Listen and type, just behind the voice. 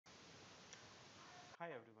Hi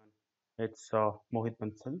everyone, it's Mohit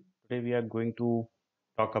Bansal. Today we are going to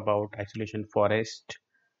talk about isolation forest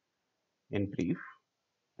in brief,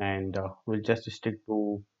 and we'll just stick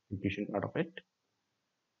to intuition part of it.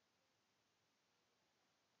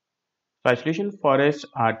 So isolation forests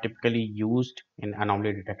are typically used in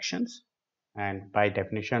anomaly detections, and by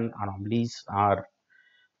definition, anomalies are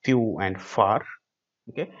few and far.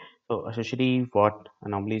 Okay, so essentially, what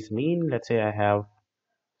anomalies mean? Let's say I have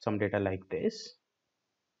some data like this.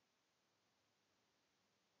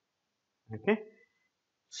 Okay,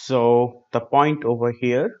 so the point over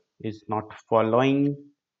here is not following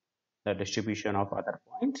the distribution of other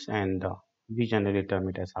points, and we generally term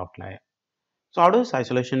it as outlier. So how does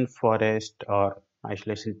isolation forest or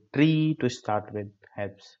isolation tree to start with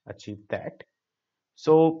helps achieve that?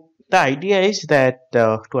 So the idea is that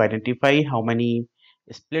to identify how many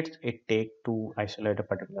splits it take to isolate a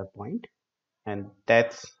particular point, and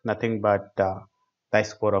that's nothing but the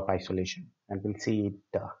score of isolation, and we'll see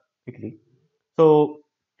it quickly. So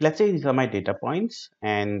let's say these are my data points,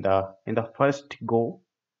 and in the first go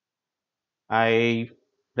I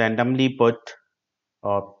randomly put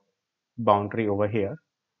a boundary over here.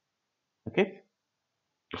 Okay,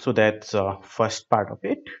 so that's first part of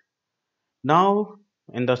it. Now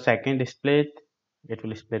in the second split, it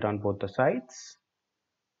will split on both the sides,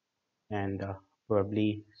 and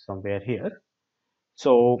probably somewhere here.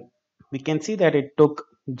 So we can see that it took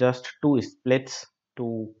just two splits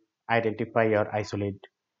to identify or isolate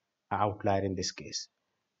an outlier in this case.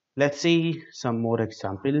 Let's see some more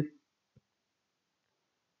example.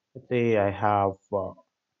 Let's say I have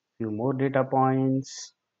few more data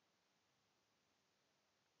points.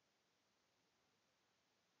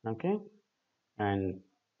 Okay, and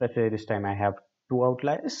let's say this time I have two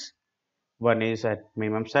outliers. One is at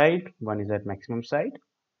minimum side, one is at maximum side.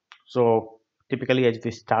 So typically as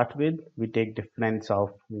we start with, we take difference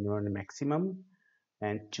of minimum and maximum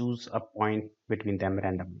and choose a point between them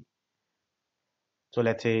randomly. So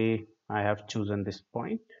let's say I have chosen this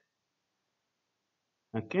point.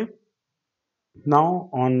 Okay, now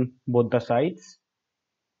on both the sides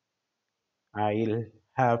I'll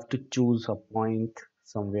have to choose a point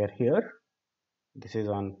somewhere here. This is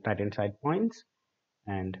on right hand side points,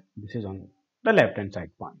 and this is on the left hand side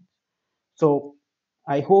point. So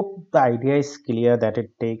I hope the idea is clear that it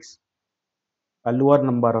takes a lower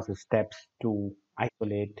number of steps to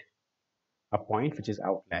isolate a point which is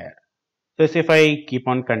outlier. So if I keep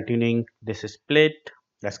on continuing this split,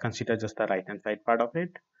 let's consider just the right hand side part of it.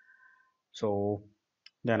 So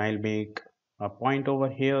then I'll make a point over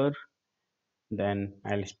here, then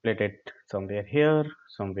I'll split it somewhere here,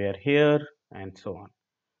 and so on.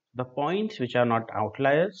 The points which are not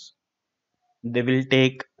outliers, they will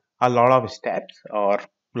take a lot of steps or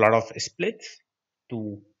a lot of splits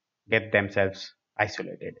to get themselves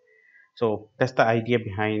isolated. So that's the idea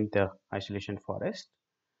behind the isolation forest.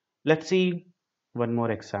 Let's see one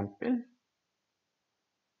more example.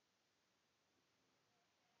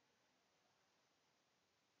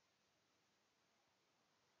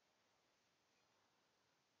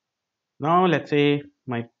 Now let's say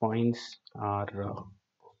my points are just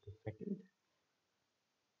a second,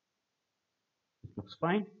 it looks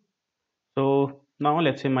fine. So now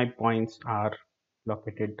let's say my points are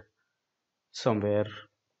located somewhere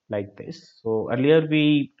like this. So earlier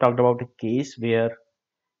we talked about a case where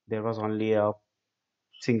there was only a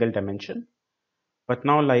single dimension. But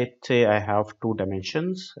now let's say I have two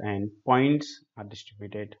dimensions and points are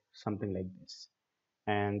distributed something like this.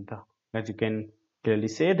 And as you can clearly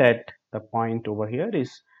say that the point over here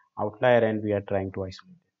is outlier and we are trying to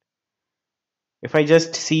isolate it. If I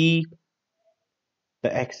just see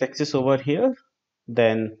the x-axis over here,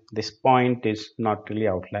 then this point is not really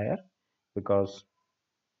outlier because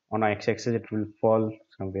on x-axis it will fall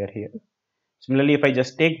somewhere here. Similarly, if I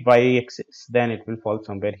just take y-axis, then it will fall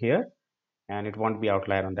somewhere here and it won't be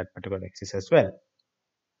outlier on that particular axis as well.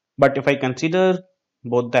 But if I consider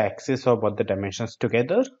both the axis or both the dimensions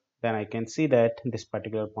together, then I can see that this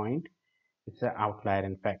particular point is an outlier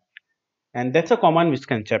in fact. And that's a common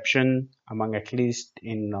misconception among at least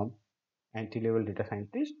in entry-level data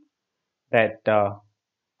scientists that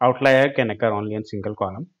outlier can occur only in single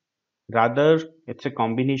column. Rather, it's a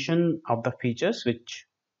combination of the features which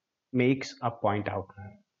makes a point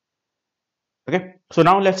outlier. Okay, so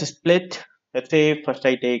now let's split. Let's say first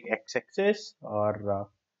I take x-axis or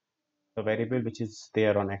the variable which is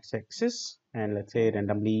there on x-axis, and let's say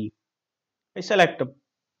randomly I select a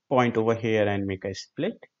point over here and make a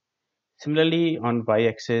split. Similarly on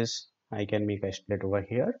y-axis I can make a split over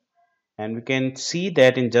here, and we can see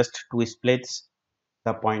that in just two splits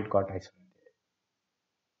the point got isolated.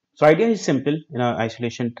 So idea is simple in an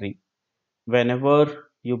isolation tree.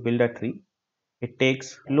 Whenever you build a tree, it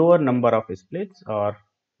takes lower number of splits or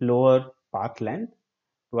lower path length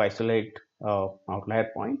to isolate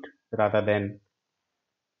outlier point rather than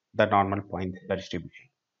the normal point in the distribution.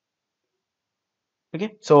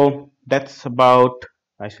 Okay, so that's about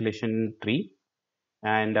isolation tree.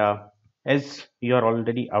 And as you are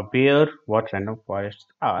already aware what random forests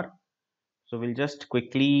are, so we'll just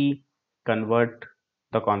quickly convert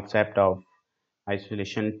the concept of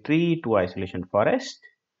isolation tree to isolation forest.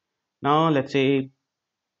 Now let's say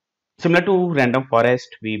similar to random forest,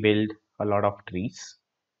 we build a lot of trees,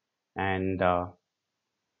 and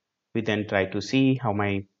we then try to see how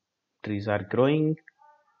my trees are growing,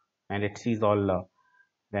 and it sees all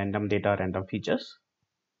random data, random features,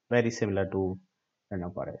 very similar to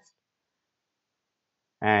random forest.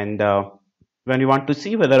 And when you want to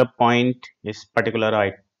see whether a point is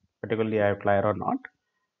particularly outlier or not,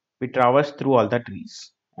 we traverse through all the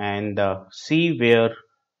trees and see where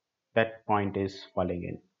that point is falling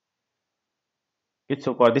in. Okay,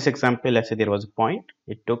 so for this example, let's say there was a point,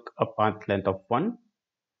 it took a path length of 1.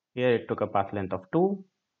 Here it took a path length of 2,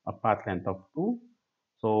 a path length of 2.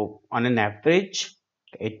 So on an average,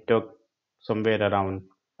 it took somewhere around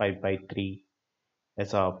 5 by 3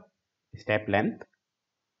 as a step length,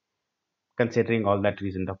 considering all the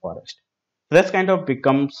trees in the forest. So this kind of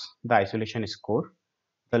becomes the isolation score.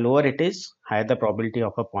 The lower it is, higher the probability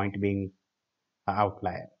of a point being an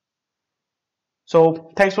outlier.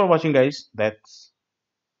 So thanks for watching, guys. That's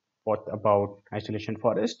what about isolation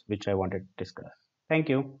forest, which I wanted to discuss. Thank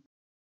you.